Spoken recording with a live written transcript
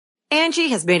Angie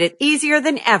has made it easier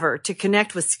than ever to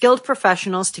connect with skilled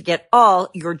professionals to get all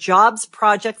your jobs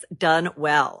projects done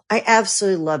well. I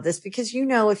absolutely love this because,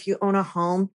 if you own a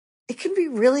home, it can be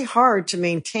really hard to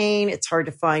maintain. It's hard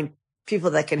to find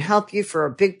people that can help you for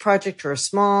a big project or a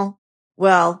small.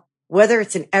 Well, whether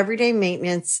it's in everyday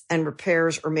maintenance and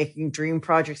repairs or making dream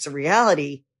projects a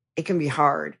reality, it can be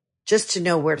hard just to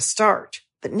know where to start.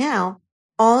 But now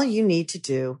all you need to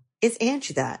do is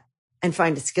Angie that and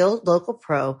find a skilled local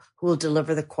pro who will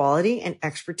deliver the quality and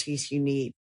expertise you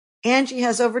need. Angie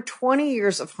has over 20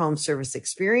 years of home service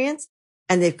experience,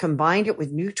 and they've combined it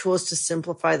with new tools to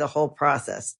simplify the whole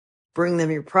process. Bring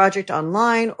them your project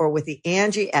online or with the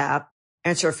Angie app,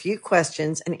 answer a few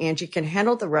questions, and Angie can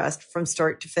handle the rest from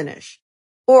start to finish.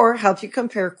 Or help you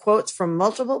compare quotes from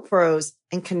multiple pros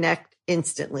and connect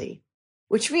instantly,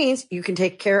 which means you can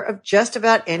take care of just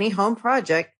about any home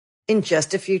project in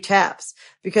just a few taps.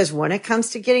 Because when it comes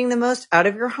to getting the most out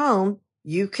of your home,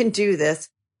 you can do this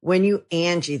when you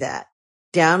Angie that.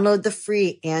 Download the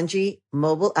free Angie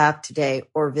mobile app today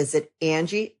or visit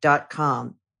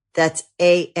Angie.com. That's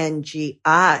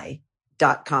ANGI.com.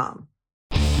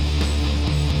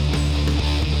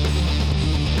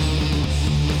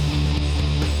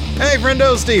 Hey,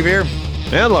 friendo, Steve here.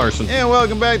 And Larson. And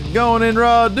welcome back to Going In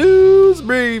Raw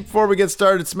Dewsbury. Before we get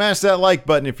started, smash that like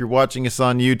button if you're watching us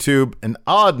on YouTube. An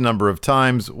odd number of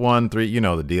times. 1, 3, you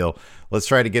know the deal. Let's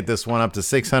try to get this one up to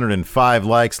 605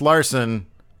 likes. Larson,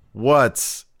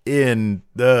 what's in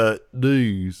the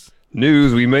news?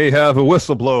 We may have a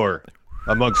whistleblower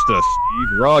amongst us.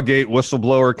 Steve Rawgate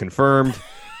whistleblower confirmed.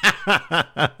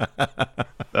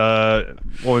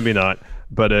 Well, maybe not.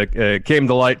 But it came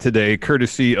to light today,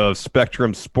 courtesy of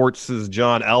Spectrum Sports'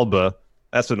 John Alba.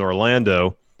 That's in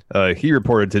Orlando. He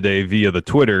reported today via the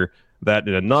Twitter that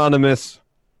an anonymous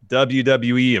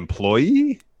WWE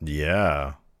employee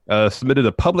submitted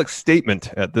a public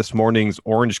statement at this morning's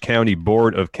Orange County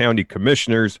Board of County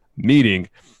Commissioners meeting.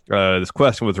 This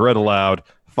question was read aloud.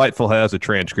 Fightful has a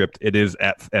transcript. It is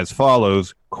as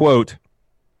follows, quote,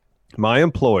 "My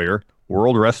employer,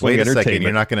 World Wrestling Wait a Entertainment." second,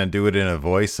 you're not going to do it in a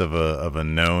voice of a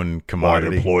known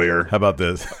commodity? My employer. How about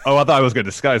this? Oh, I thought I was going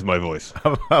to disguise my voice.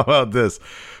 How about this?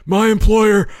 My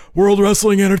employer, World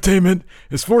Wrestling Entertainment,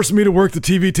 is forcing me to work the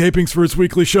TV tapings for its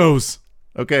weekly shows.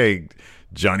 Okay,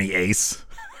 Johnny Ace.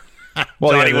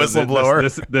 Well, Johnny Whistleblower.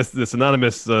 This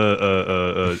anonymous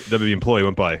WWE employee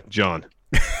went by John.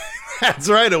 That's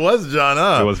right, it was John,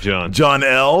 huh? It was John. John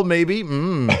L, maybe?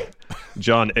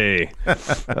 John A.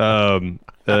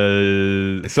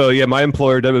 So yeah, my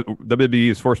employer WWE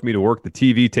has forced me to work the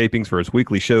TV tapings for its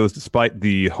weekly shows despite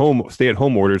the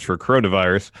stay-at-home orders for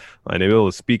coronavirus. I'm able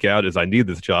to speak out as I need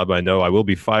this job. I know I will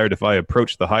be fired if I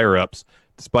approach the higher-ups.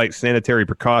 Despite sanitary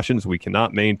precautions, we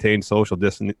cannot maintain social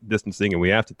distancing and we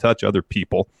have to touch other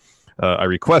people. I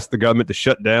request the government to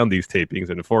shut down these tapings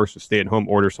and enforce a stay-at-home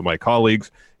order so my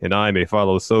colleagues and I may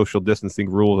follow social distancing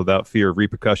rules without fear of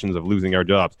repercussions of losing our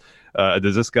jobs.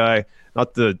 Does this guy,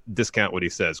 not to discount what he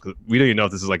says, because we don't even know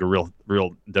if this is like a real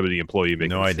WWE employee making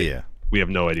No idea. We have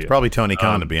no idea. It's probably Tony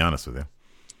Khan, to be honest with you.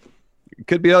 It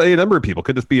could be a number of people.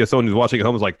 Could this be someone who's watching at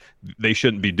home is like, they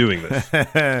shouldn't be doing this.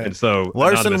 And so,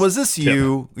 Larson, was this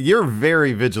you? You're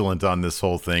very vigilant on this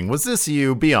whole thing. Was this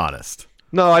you? Be honest.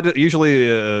 No,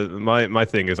 usually my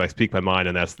thing is I speak my mind,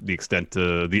 and that's the extent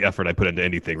the effort I put into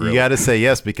anything. Really. You got to say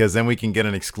yes, because then we can get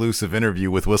an exclusive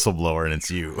interview with Whistleblower, and it's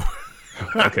you.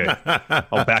 Okay,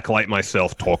 I'll backlight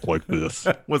myself, talk like this.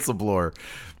 Whistleblower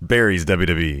buries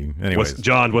WWE. Anyways,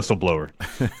 John Whistleblower.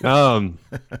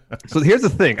 So here's the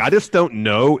thing: I just don't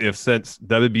know if since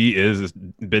WWE is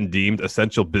been deemed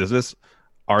essential business,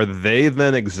 are they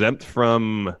then exempt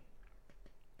from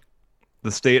the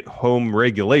stay-at-home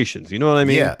regulations? You know what I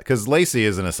mean? Yeah, because Lacey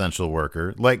is an essential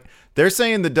worker. Like, they're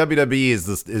saying the WWE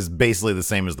is basically the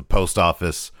same as the post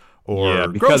office or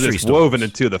because grocery it's stores. woven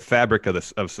into the fabric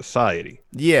of society.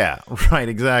 Yeah, right,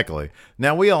 exactly.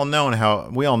 Now we all know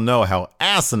how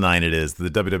asinine it is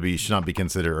that the WWE should not be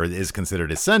considered or is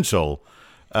considered essential.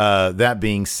 That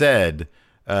being said,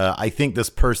 I think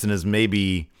this person is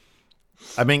maybe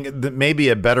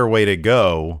a better way to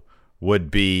go would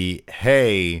be,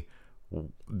 hey,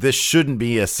 this shouldn't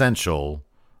be essential.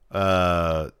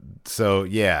 So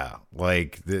yeah,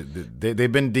 like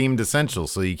they've been deemed essential,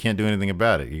 so you can't do anything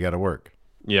about it. You got to work.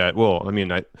 Yeah, well, I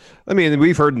mean,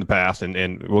 we've heard in the past,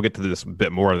 and we'll get to this a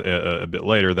bit more a bit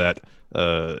later, that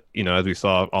as we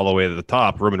saw all the way to the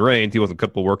top, Roman Reigns, he wasn't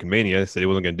comfortable working Mania, said he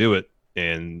wasn't going to do it,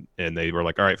 and they were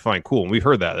like, all right, fine, cool. And we've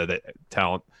heard that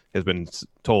talent has been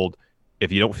told,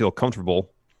 if you don't feel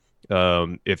comfortable,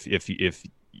 if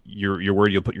you're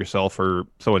worried you'll put yourself or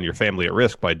someone in your family at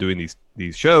risk by doing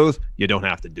these shows, you don't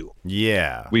have to do them.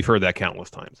 Yeah. We've heard that countless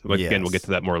times. But again, we'll get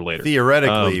to that more later.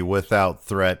 Theoretically, without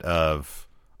threat of...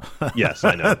 Yes,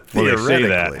 I know. Well, they say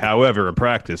that. However, in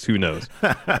practice, who knows?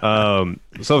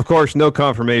 So, of course, no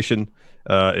confirmation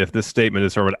if this statement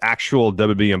is from an actual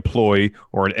WWE employee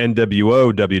or an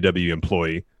NWO WWE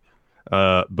employee.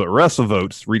 But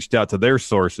WrestleVotes reached out to their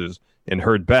sources and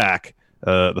heard back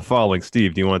the following.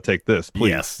 Steve, do you want to take this,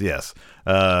 please? Yes.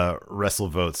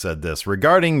 WrestleVote said this.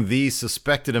 Regarding the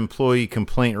suspected employee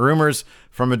complaint rumors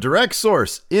from a direct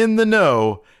source in the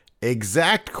know,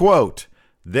 exact quote,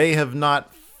 they have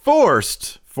not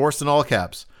forced in all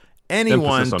caps,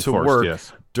 anyone to work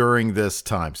during this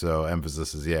time. So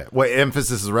emphasis is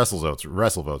emphasis is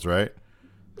WrestleVotes, right?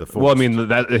 Well, I mean,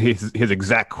 that his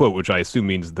exact quote, which I assume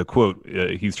means the quote,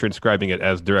 he's transcribing it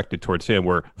as directed towards him,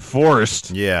 where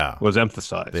forced was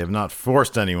emphasized. They have not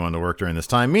forced anyone to work during this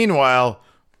time. Meanwhile,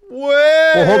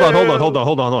 hold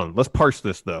on. Let's parse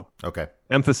this, though. Okay.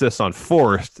 Emphasis on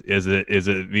forced, is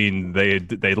it mean they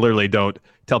literally don't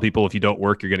tell people if you don't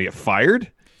work, you're going to get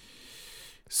fired?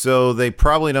 So they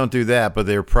probably don't do that, but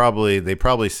they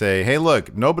probably say, hey,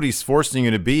 look, nobody's forcing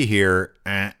you to be here.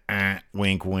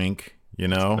 Wink, wink. You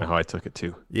know? That's how I took it,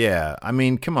 too. Yeah. I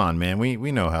mean, come on, man.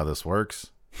 We know how this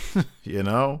works. You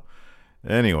know?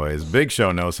 Anyways, Big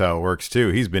Show knows how it works,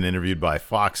 too. He's been interviewed by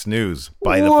Fox News.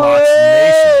 By the Fox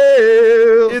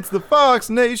Nation. It's the Fox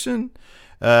Nation.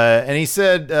 And he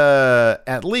said,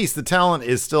 at least the talent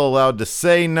is still allowed to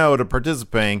say no to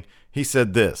participating. He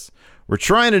said this. We're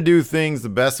trying to do things the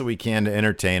best that we can to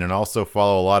entertain and also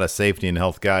follow a lot of safety and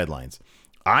health guidelines.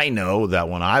 I know that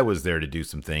when I was there to do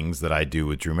some things that I do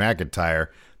with Drew McIntyre,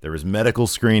 there was medical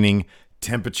screening,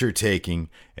 temperature taking,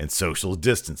 and social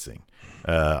distancing.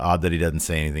 Odd that he doesn't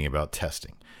say anything about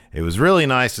testing. It was really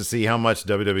nice to see how much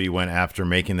WWE went after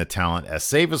making the talent as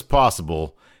safe as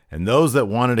possible and those that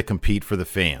wanted to compete for the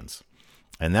fans.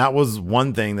 And that was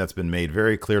one thing that's been made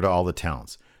very clear to all the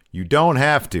talents. You don't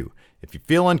have to. If you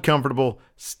feel uncomfortable,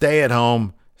 stay at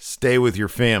home, stay with your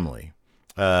family.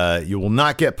 You will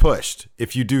not get pushed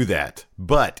if you do that.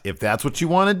 But if that's what you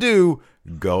want to do,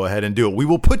 go ahead and do it. We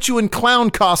will put you in clown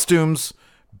costumes,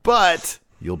 but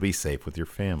you'll be safe with your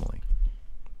family.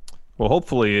 Well,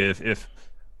 hopefully, if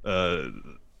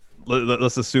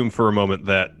let's assume for a moment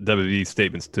that WWE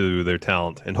statements to their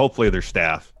talent and hopefully their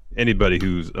staff, anybody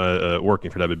who's working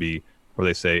for WWE, where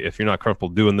they say, if you're not comfortable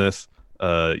doing this,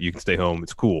 you can stay home.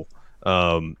 It's cool.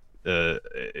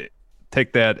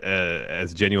 Take that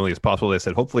as genuinely as possible. They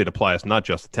said, hopefully it applies not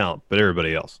just to talent, but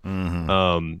everybody else.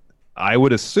 Mm-hmm. I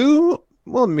would assume,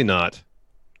 well, maybe not.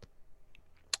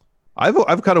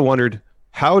 I've kind of wondered,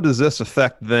 how does this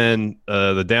affect then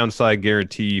the downside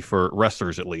guarantee for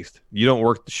wrestlers, at least? You don't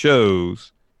work the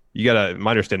shows. You gotta.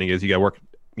 My understanding is you gotta work,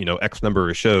 X number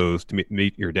of shows to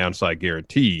meet your downside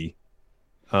guarantee.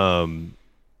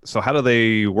 So how do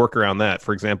they work around that?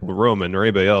 For example, Roman or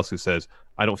anybody else who says,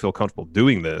 I don't feel comfortable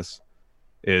doing this.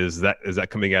 Is that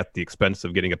coming at the expense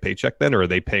of getting a paycheck then, or are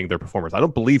they paying their performers? I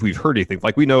don't believe we've heard anything.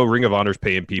 Like, we know Ring of Honor's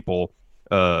paying people.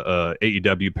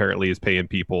 AEW apparently is paying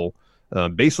people.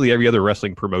 Basically every other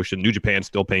wrestling promotion, New Japan's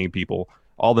still paying people.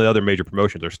 All the other major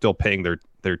promotions are still paying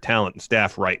their talent and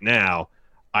staff right now.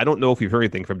 I don't know if we've heard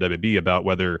anything from WWE about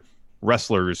whether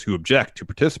wrestlers who object to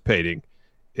participating,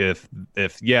 if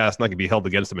it's not going to be held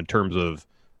against them in terms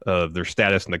of their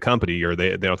status in the company, or they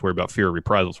don't have to worry about fear of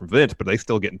reprisals from Vince, but they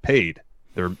still getting paid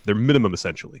their minimum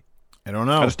essentially. I don't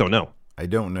know. I just don't know. I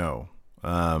don't know.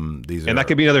 That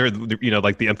could be another,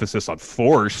 like the emphasis on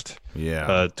forced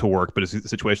to work, but it's a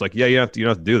situation like, you don't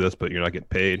have to do this, but you're not getting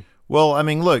paid. Well, I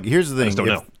mean, look, here's the thing. I just don't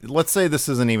know. Let's say this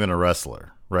isn't even a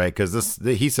wrestler, right? Because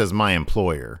he says my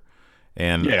employer.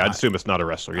 And I'd assume it's not a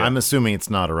wrestler. Yeah. I'm assuming it's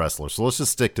not a wrestler. So let's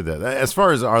just stick to that. As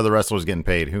far as are the wrestlers getting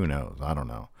paid, who knows? I don't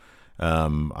know.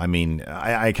 I mean,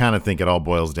 I kind of think it all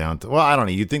boils down to, well, I don't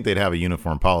know. You'd think they'd have a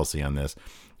uniform policy on this.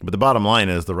 But the bottom line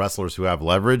is the wrestlers who have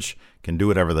leverage can do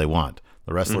whatever they want.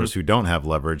 The wrestlers who don't have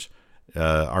leverage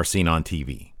are seen on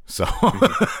TV. So,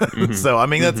 so I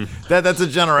mean, that's a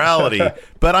generality.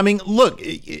 But I mean, look,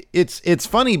 it's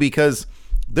funny because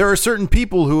there are certain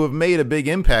people who have made a big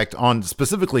impact on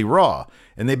specifically Raw,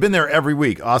 and they've been there every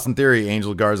week. Austin Theory,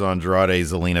 Angel Garza, Andrade,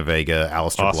 Zelina Vega,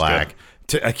 Aleister Black,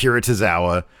 Akira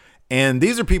Tozawa. And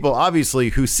these are people,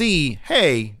 obviously, who see,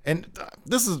 hey, and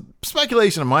this is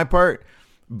speculation on my part,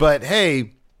 but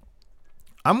hey,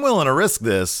 I'm willing to risk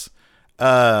this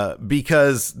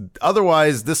because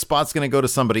otherwise this spot's going to go to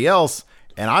somebody else.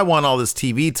 and I want all this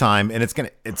TV time, and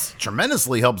it's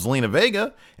tremendously helped Zelina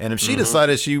Vega. And if she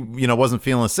decided she, wasn't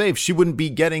feeling safe, she wouldn't be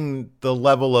getting the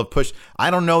level of push.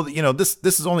 I don't know that,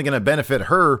 this is only going to benefit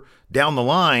her down the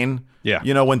line.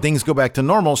 Yeah. When things go back to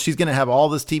normal, she's going to have all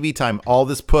this TV time, all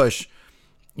this push.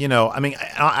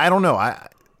 I don't know. I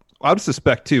would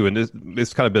suspect too, and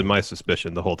it's kind of been my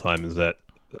suspicion the whole time, is that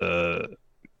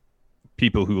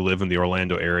people who live in the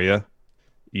Orlando area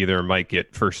either might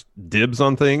get first dibs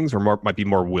on things, or might be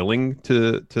more willing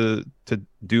to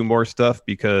do more stuff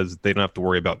because they don't have to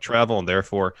worry about travel, and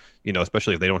therefore,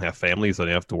 especially if they don't have families, they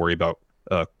don't have to worry about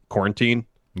quarantine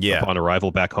upon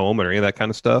arrival back home or any of that kind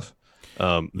of stuff.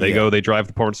 They drive to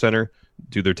the Porn Center,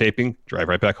 do their taping, drive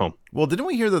right back home. Well, didn't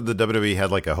we hear that the WWE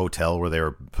had like a hotel where they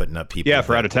were putting up people? Yeah,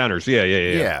 for out of towners.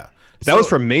 Yeah. That was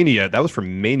from Mania. I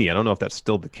don't know if that's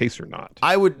still the case or not.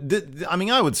 I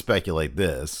would speculate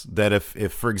that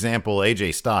if for example,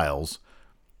 AJ Styles,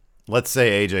 let's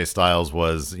say AJ Styles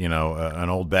was, an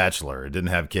old bachelor,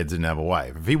 didn't have kids, didn't have a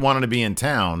wife. If he wanted to be in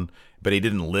town, but he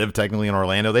didn't live technically in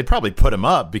Orlando, they'd probably put him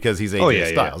up because he's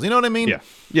AJ Styles. You know what I mean?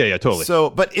 Yeah, totally.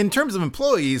 So, but in terms of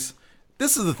employees,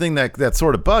 this is the thing that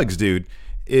sort of bugs, dude,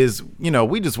 is,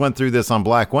 we just went through this on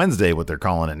Black Wednesday, what they're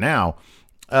calling it now.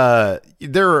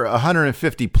 There are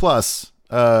 150 plus,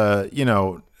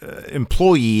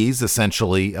 employees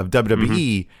essentially of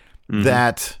WWE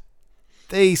that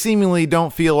they seemingly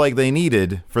don't feel like they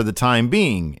needed for the time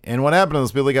being. And what happened to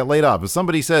those people that got laid off? If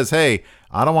somebody says, hey,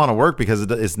 I don't want to work because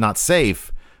it's not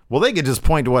safe, well, they could just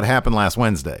point to what happened last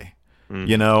Wednesday.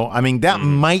 That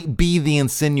might be the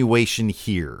insinuation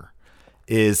here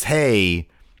is, hey,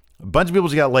 a bunch of people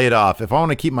just got laid off. If I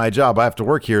want to keep my job, I have to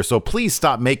work here. So please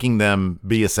stop making them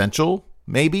be essential,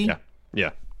 maybe? Yeah.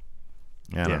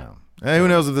 I don't know. Hey, who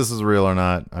knows if this is real or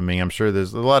not? I'm sure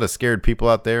there's a lot of scared people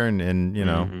out there, and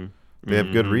they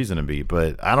have good reason to be.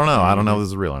 But I don't know. I don't know if this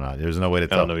is real or not. There's no way to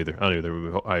tell. I don't know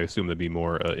either. I assume there'd be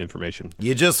more information.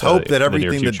 You just hope that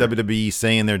everything that WWE is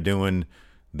saying they're doing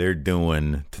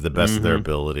to the best of their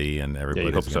ability, and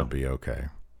everybody's going to be okay.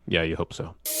 Yeah, you hope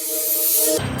so.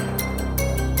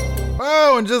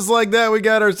 Oh, and just like that, we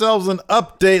got ourselves an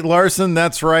update, Larson.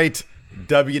 That's right.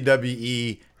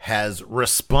 WWE has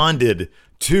responded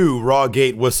to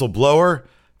Rawgate Whistleblower.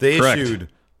 They issued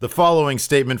the following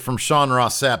statement from Sean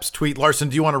Ross Sapp's tweet. Larson,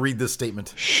 do you want to read this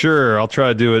statement? Sure. I'll try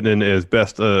to do it in as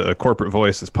best a corporate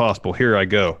voice as possible. Here I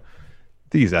go.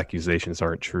 These accusations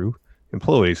aren't true.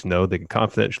 Employees know they can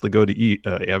confidentially go to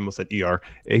I almost said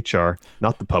HR,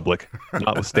 not the public,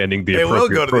 notwithstanding the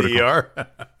appropriate protocol. They will go to the ER.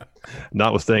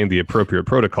 Notwithstanding the appropriate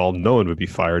protocol, no one would be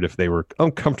fired if they were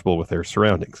uncomfortable with their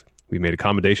surroundings. We made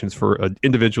accommodations for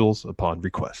individuals upon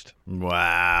request.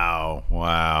 Wow.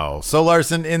 So,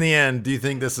 Larson, in the end, do you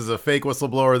think this is a fake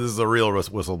whistleblower or this is a real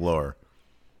whistleblower?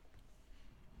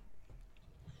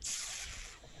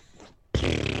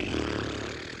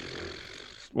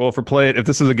 Well, if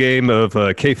this is a game of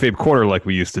kayfabe corner like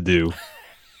we used to do,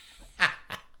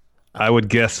 I would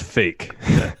guess fake.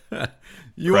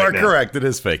 You are correct. It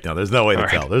is fake now. There's no way to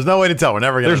tell. There's no way to tell. We're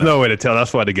never going to There's no way to tell.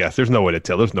 That's why I guess. There's no way to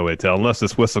tell. Unless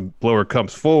this whistleblower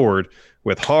comes forward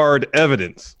with hard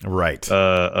evidence. Right.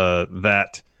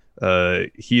 That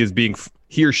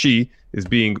he or she is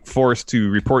being forced to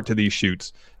report to these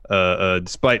shoots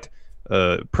despite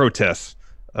protests.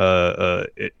 You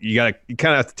kind of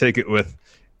have to take it with,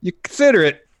 you consider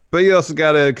it, but you also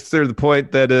got to consider the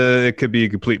point that it could be a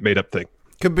complete made up thing.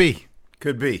 Could be.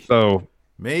 So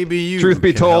maybe you. Truth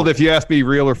be told, if you ask me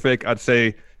real or fake, I'd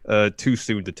say too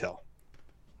soon to tell.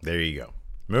 There you go.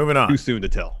 Moving on. Too soon to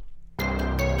tell.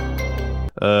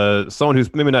 Someone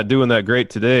who's maybe not doing that great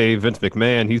today, Vince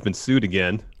McMahon, he's been sued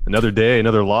again. Another day,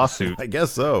 another lawsuit. I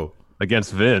guess so.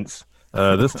 Against Vince.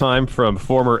 This time from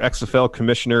former XFL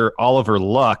commissioner Oliver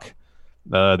Luck.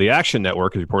 The Action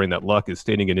Network is reporting that Luck is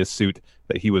stating in his suit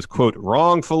that he was, quote,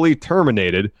 wrongfully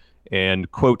terminated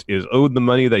and, quote, is owed the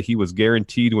money that he was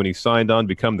guaranteed when he signed on to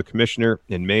become the commissioner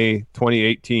in May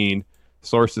 2018.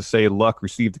 Sources say Luck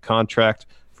received a contract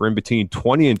for in between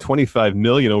 20 and 25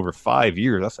 million over 5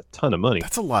 years. That's a ton of money.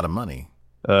 That's a lot of money.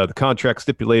 The contract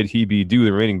stipulated he be due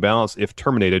the remaining balance if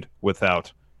terminated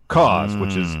without cause,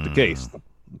 which is the case.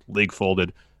 League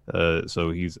folded,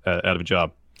 so he's out of a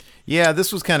job. Yeah,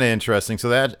 this was kind of interesting. So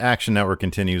that Action Network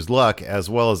continues. Luck, as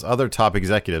well as other top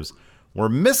executives, were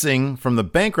missing from the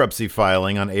bankruptcy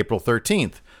filing on April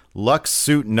 13th. Luck's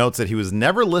suit notes that he was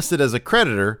never listed as a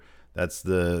creditor. That's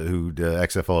who the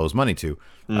XFL owes money to.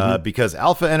 Because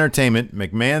Alpha Entertainment,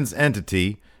 McMahon's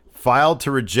entity, filed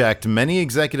to reject many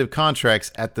executive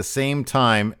contracts at the same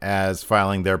time as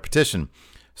filing their petition.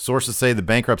 Sources say the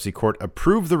bankruptcy court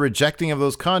approved the rejecting of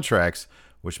those contracts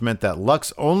which meant that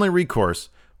Luck's only recourse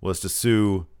was to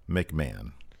sue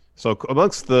McMahon. So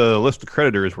amongst the list of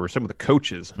creditors were some of the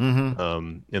coaches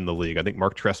in the league. I think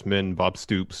Mark Trestman, Bob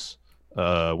Stoops,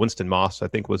 Winston Moss, I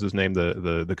think was his name,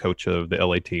 the coach of the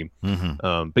LA team.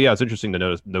 But yeah, it's interesting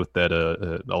to note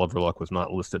that Oliver Luck was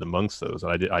not listed amongst those.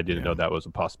 I didn't know that was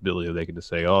a possibility. They could just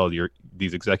say, "Oh,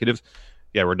 these executives,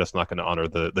 yeah, we're just not going to honor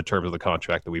the terms of the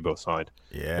contract that we both signed."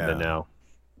 Yeah. And then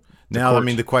now, I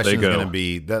mean, the question is going to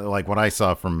be that, like what I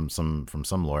saw from some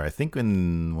lawyer. I think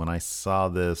when I saw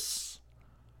this.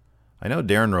 I know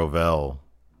Darren Rovell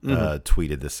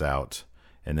tweeted this out,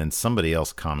 and then somebody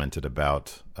else commented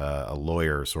about a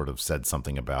lawyer sort of said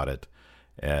something about it,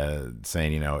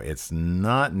 saying, it's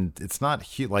not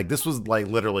like this was like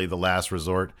literally the last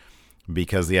resort,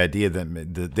 because the idea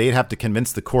that they'd have to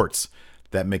convince the courts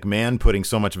that McMahon putting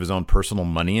so much of his own personal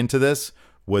money into this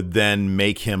would then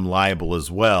make him liable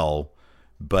as well.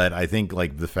 But I think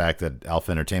like the fact that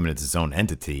Alpha Entertainment is its own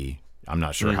entity, I'm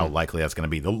not sure how likely that's going to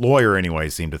be. The lawyer, anyway,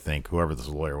 seemed to think, whoever this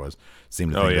lawyer was,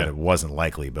 seemed to think that it wasn't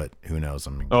likely, but who knows?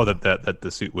 I mean, that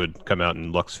the suit would come out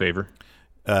in Luck's favor?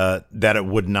 That it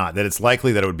would not. That it's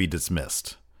likely that it would be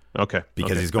dismissed. Okay.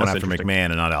 Because he's going after McMahon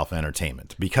and not Alpha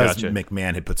Entertainment. Because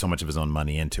McMahon had put so much of his own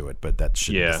money into it, but that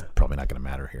that's probably not going to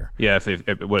matter here. Yeah,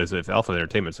 if Alpha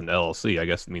Entertaintment's an LLC, I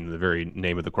guess, the very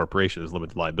name of the corporation is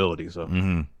limited liability, so.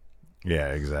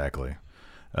 Yeah, exactly.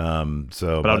 But I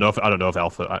don't know if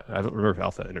Alpha. I don't remember if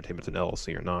Alpha Entertainment's an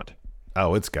LLC or not.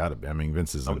 Oh, it's got to be. I mean,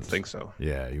 Vince is. I would think so.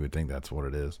 Yeah, you would think that's what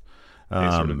it is.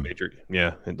 Sort of major.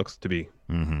 Yeah, it looks to be.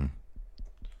 Yep,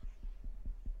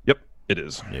 it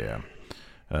is. Yeah.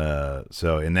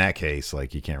 So in that case,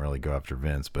 like, you can't really go after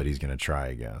Vince, but he's going to try,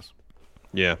 I guess.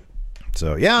 Yeah.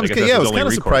 So yeah, it was kind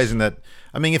of surprising that.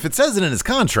 I mean, if it says it in his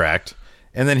contract,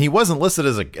 and then he wasn't listed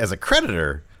as a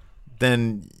creditor,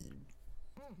 then.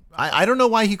 I don't know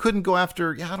why he couldn't go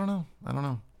after. Yeah, I don't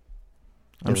know.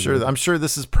 I'm sure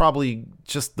this is probably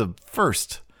just the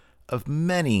first of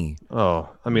many. Oh,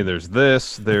 I mean, there's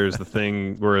this. There's the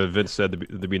thing where Vince said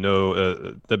there'd be no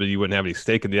WWE wouldn't have any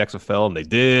stake in the XFL, and they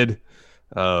did.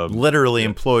 Literally,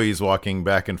 employees walking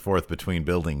back and forth between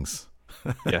buildings.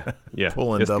 Yeah,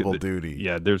 pulling double duty.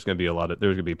 Yeah, there's going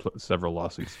to be several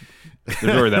lawsuits.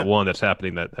 There's already that one that's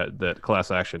happening, that class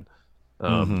action.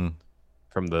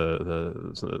 From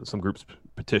some group's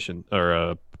petition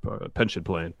or pension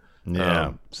plan,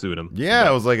 suing them. Yeah,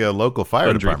 it was like a local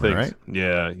fire department, right?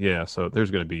 Yeah. So there's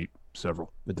going to be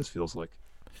several. It just feels like.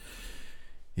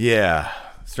 Yeah,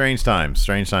 strange times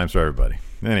for everybody.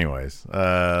 Anyways,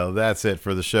 that's it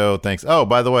for the show. Thanks. Oh,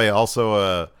 by the way,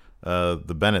 also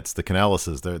the Bennetts, the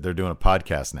Canellises, they're doing a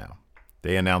podcast now.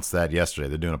 They announced that yesterday.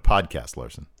 They're doing a podcast,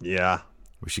 Larson. Yeah,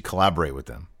 we should collaborate with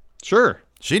them. Sure.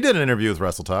 She did an interview with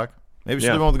Wrestle Talk. Maybe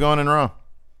she'll do one with Going in Raw.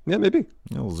 Yeah, maybe.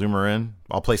 We'll zoom her in.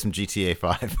 I'll play some GTA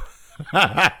 5.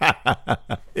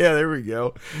 Yeah, there we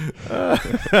go.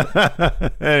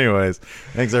 Anyways,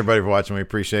 thanks everybody for watching. We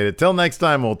appreciate it. Till next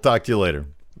time, we'll talk to you later.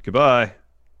 Goodbye.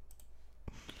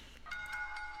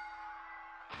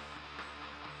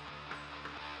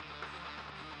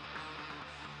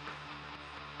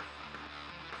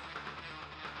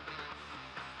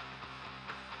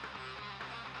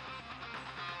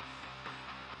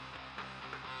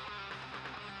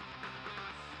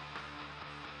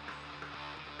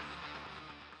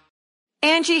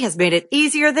 Angie has made it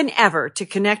easier than ever to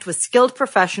connect with skilled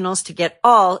professionals to get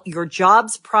all your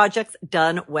jobs projects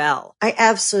done well. I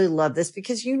absolutely love this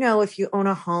because, if you own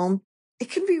a home,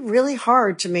 it can be really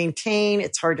hard to maintain.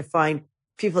 It's hard to find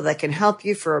people that can help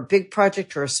you for a big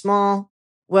project or a small.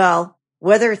 Well,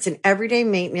 whether it's in everyday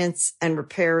maintenance and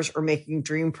repairs or making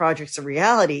dream projects a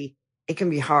reality, it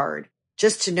can be hard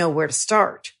just to know where to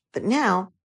start. But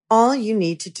now all you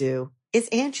need to do is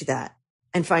Angie that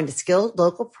and find a skilled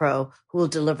local pro who will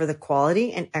deliver the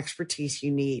quality and expertise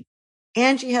you need.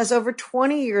 Angie has over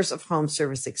 20 years of home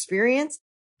service experience,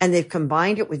 and they've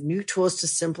combined it with new tools to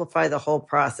simplify the whole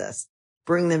process.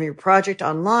 Bring them your project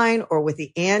online or with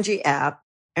the Angie app,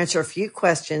 answer a few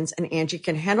questions, and Angie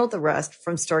can handle the rest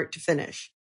from start to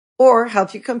finish. Or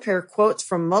help you compare quotes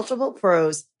from multiple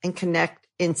pros and connect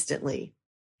instantly,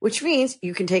 which means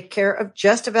you can take care of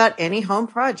just about any home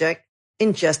project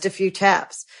in just a few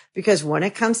taps. Because when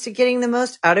it comes to getting the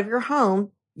most out of your home,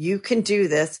 you can do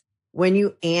this when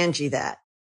you Angie that.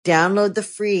 Download the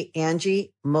free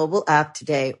Angie mobile app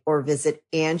today or visit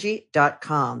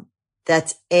Angie.com.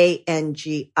 That's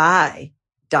ANGI.com.